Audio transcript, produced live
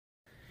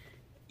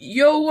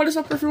Yo, what is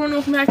up everyone?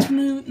 Welcome back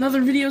to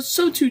another video.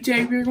 So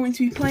today we're going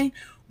to be playing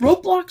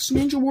Roblox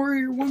Ninja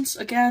Warrior once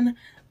again.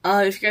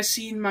 If you guys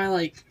seen my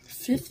like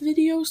 5th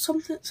video,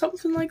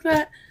 something like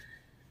that.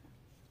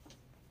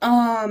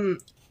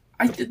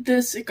 I did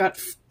this, it got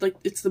like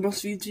it's the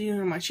most viewed video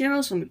on my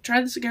channel, so I'm gonna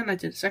try this again. I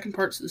did a second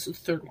part, so this is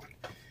the third one.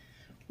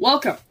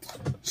 Welcome.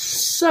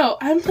 So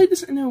I haven't played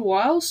this in a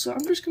while, so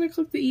I'm just gonna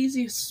click the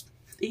easiest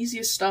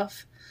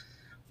stuff.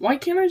 Why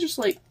can't I just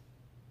like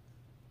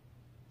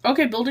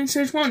okay, building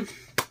stage 1.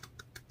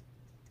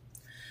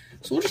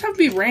 So we'll just have to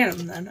be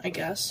random then, I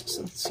guess,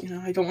 since, you know,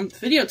 I don't want the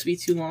video to be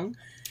too long.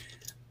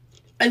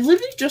 I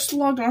literally just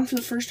logged on for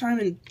the first time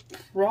in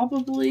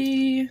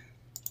probably,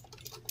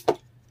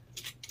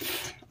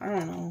 I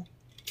don't know,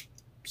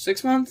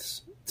 6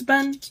 months it's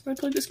been since I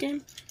played this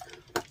game.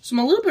 So I'm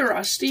a little bit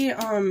rusty,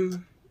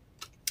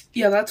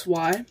 yeah, that's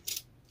why.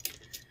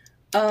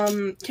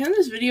 Can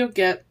this video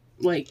get,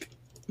 like,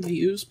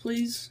 views,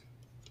 please?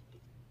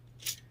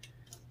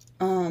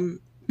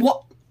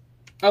 What?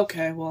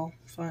 Okay, well,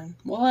 fine.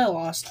 Well, I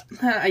lost.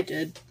 I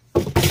did.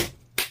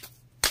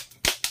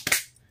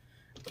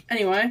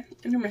 Anyway,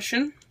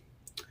 intermission.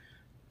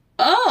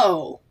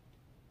 Oh!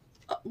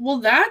 Well,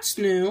 that's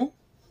new.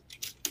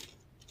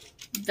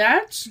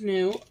 That's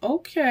new.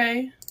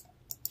 Okay.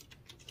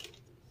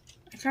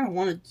 I kind of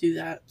want to do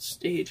that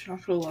stage,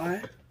 not gonna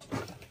lie.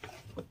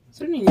 Is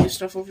there any new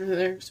stuff over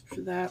there except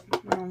for that?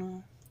 I don't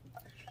know.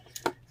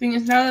 Thing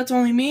is, now that's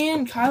only me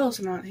and Kyle's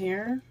not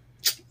here.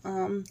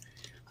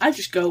 I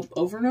just go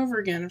over and over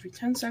again. Every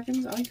 10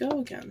 seconds, I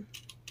go again.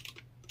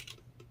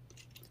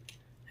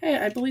 Hey,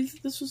 I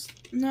believe this was...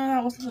 No,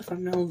 that wasn't the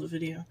thumbnail of the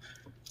video.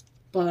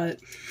 But,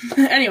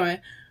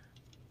 anyway.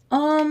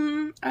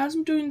 As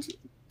I'm doing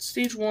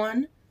stage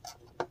 1,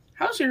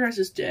 how's your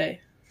guys'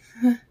 day?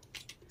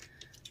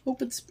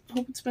 Hope it's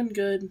been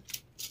good.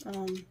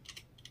 I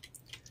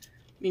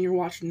mean, you're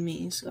watching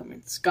me, so that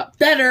means it's got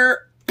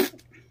better!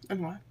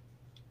 Anyway.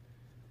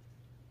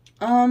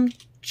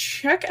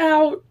 Check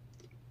out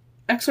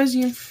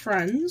XYZ and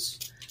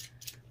Friends,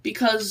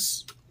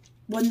 because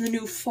when the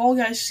new Fall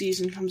Guys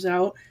season comes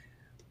out,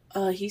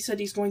 he said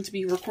he's going to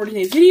be recording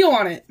a video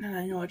on it. And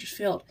I know I just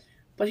failed,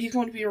 but he's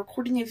going to be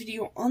recording a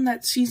video on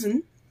that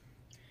season,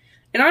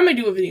 and I might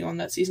do a video on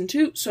that season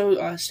too,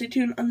 so stay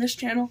tuned on this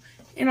channel,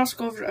 and also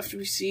go over to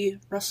FWC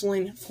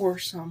Wrestling for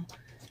some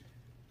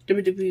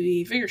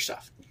WWE figure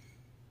stuff.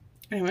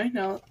 Anyway,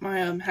 now that my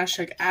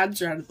hashtag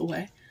ads are out of the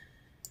way,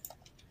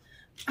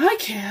 I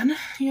can,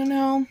 you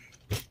know,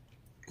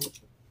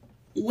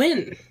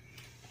 win.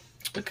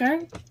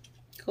 Okay?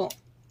 Cool.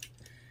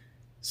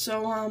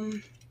 So,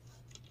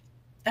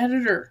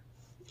 editor,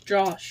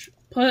 Josh,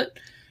 put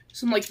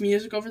some, like,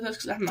 music over this,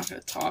 because I'm not going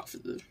to talk for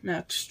the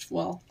next,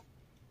 well,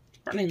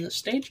 running the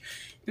stage.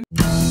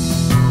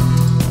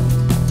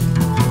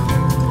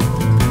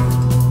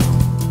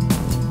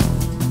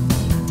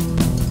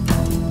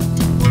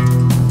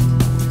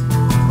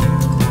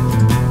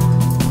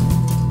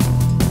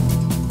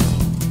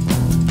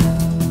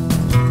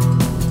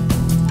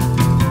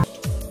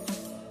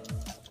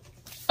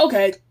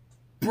 Okay,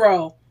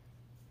 bro.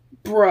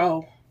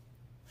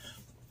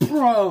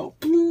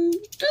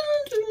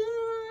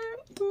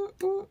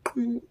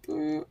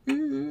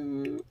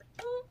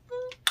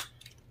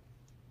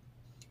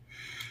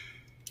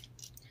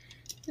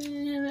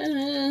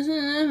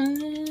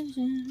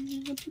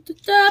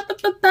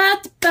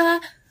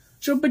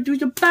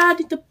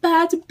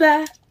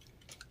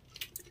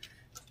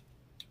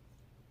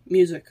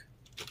 Music,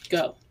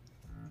 go.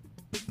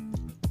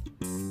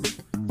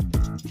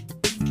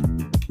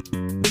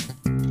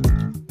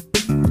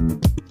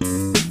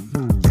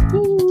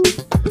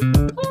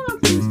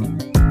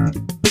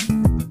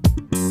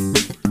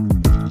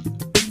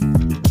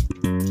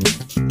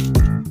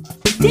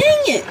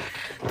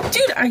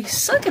 I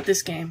suck at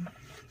this game.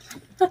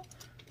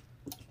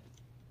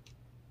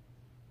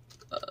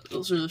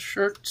 Those are the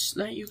shirts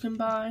that you can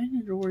buy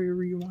in Ninja Warrior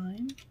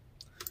Rewind.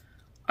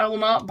 I will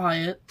not buy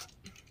it.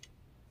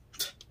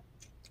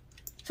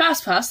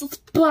 Fast Pass, let's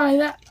buy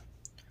that.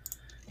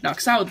 No,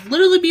 because that would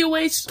literally be a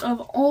waste of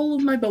all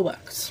of my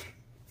Bowax.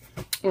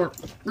 Or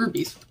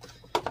rubies.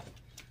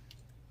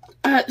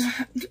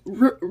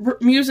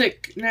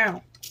 Music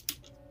now.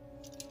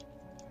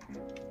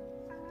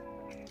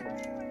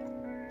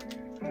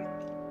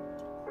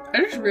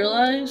 I just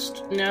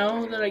realized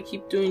now that I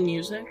keep doing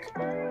music,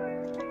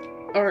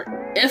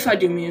 or if I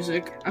do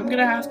music, I'm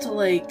gonna have to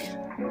like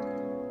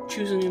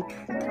choose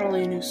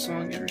probably a new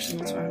song every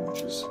single time,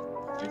 which is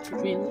gonna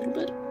take me a little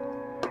bit.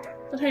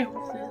 But hey,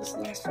 hopefully this is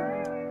the last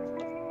time.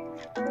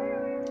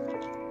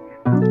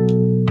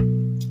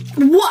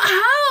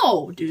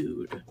 Wow,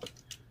 dude!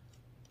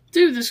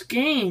 Dude, this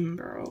game,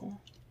 bro.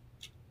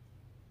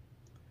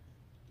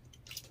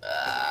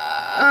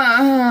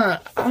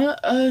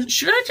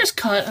 Should I just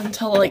cut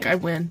until, like, I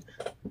win?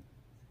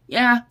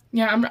 Yeah,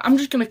 I'm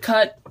just gonna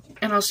cut,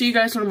 and I'll see you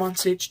guys when I'm on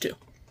stage 2.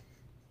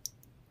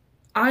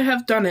 I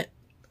have done it.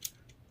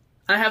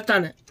 I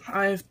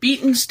have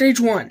beaten stage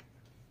 1.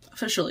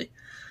 Officially.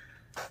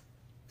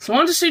 So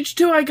on to stage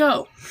 2 I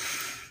go.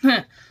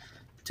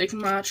 Taking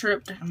my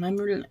trip down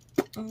memory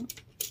lane.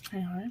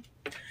 Anyway.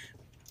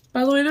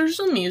 By the way, there's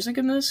some music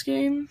in this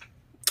game,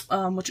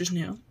 which is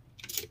new.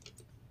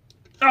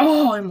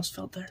 Oh, I almost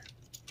fell there.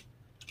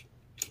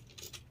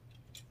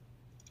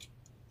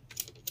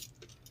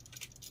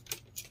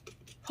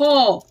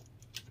 Oh!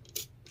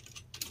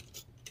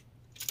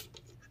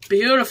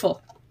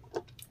 Beautiful.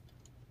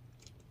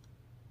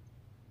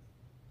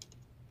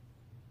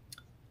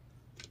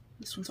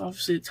 This one's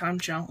obviously a time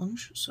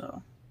challenge,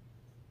 so.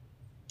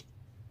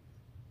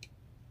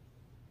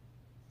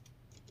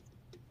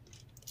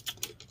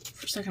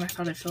 For a second I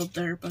thought I failed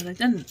there, but I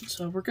didn't,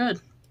 so we're good.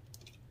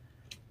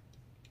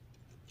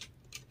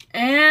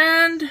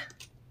 And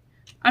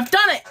I've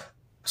done it!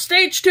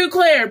 Stage 2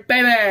 clear,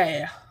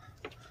 baby!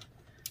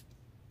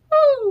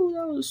 Woo,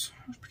 that was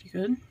pretty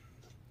good.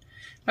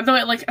 By the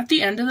way, like, at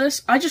the end of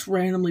this, I just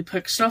randomly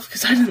picked stuff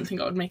because I didn't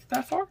think I would make it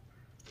that far.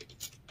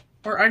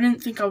 Or I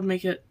didn't think I would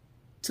make it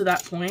to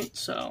that point,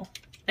 so.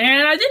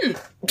 And I didn't!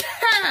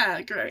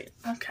 Great,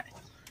 okay.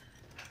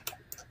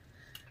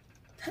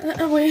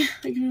 Wait,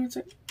 give me 1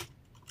 second.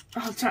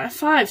 Oh, it's at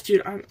 5,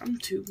 dude, I'm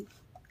too.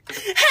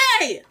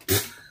 Hey!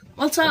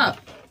 What's up?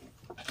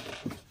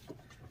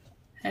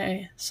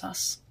 Hey,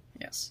 sus.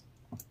 Yes.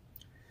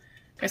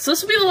 Okay, so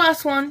this will be the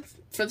last one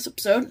for this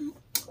episode.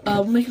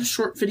 We'll make a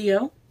short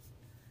video.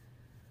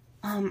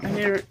 I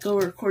may go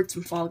record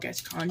some Fall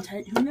Guys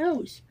content. Who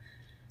knows?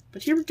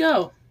 But here we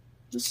go.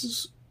 This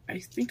is, I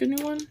think, a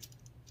new one.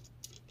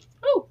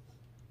 Oh!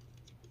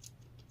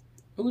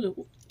 Oh, the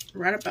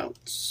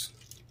roundabouts.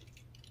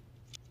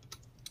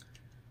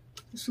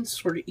 This one's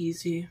sort of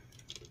easy.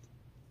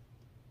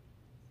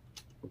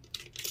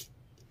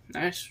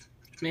 Nice.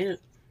 Made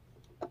it.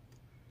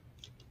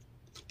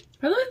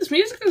 By the way, this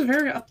music is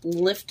very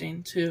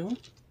uplifting, too.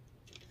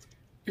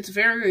 It's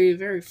very,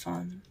 very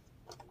fun.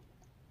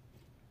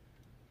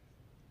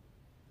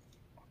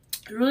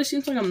 It really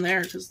seems like I'm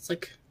there, because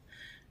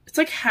it's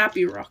like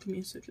happy rock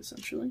music,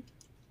 essentially.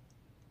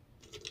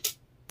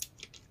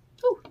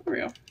 Oh, there we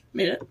go.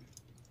 Made it.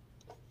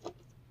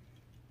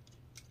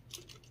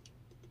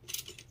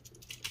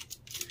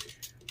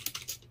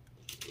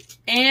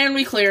 And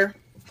we clear.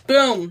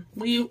 Boom!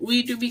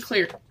 We do be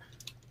cleared.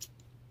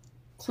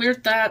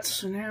 Cleared that,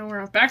 so now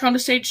we're back on to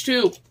stage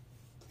 2.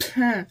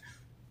 I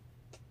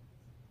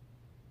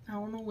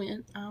wanna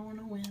win. I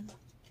wanna win.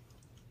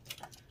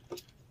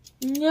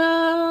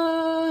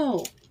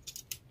 No!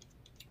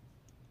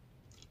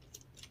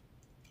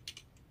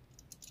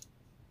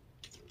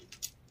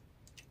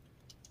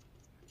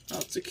 Oh,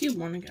 it's a cube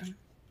one again.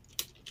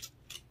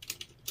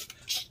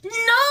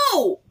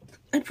 No!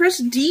 I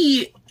pressed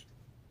D.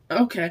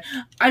 Okay.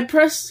 I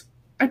pressed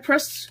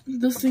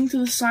the thing to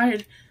the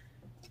side.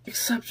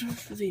 Except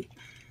for the...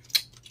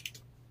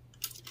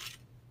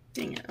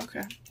 Dang it,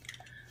 okay.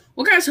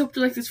 Well, guys, hope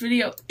you liked this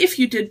video. If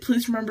you did,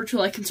 please remember to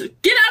like and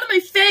subscribe. Get out of my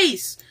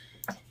face!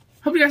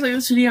 Hope you guys liked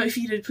this video. If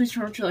you did, please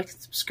remember to like and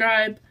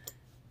subscribe.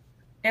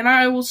 And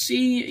I will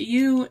see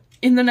you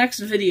in the next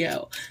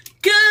video.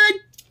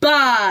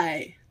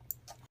 Goodbye!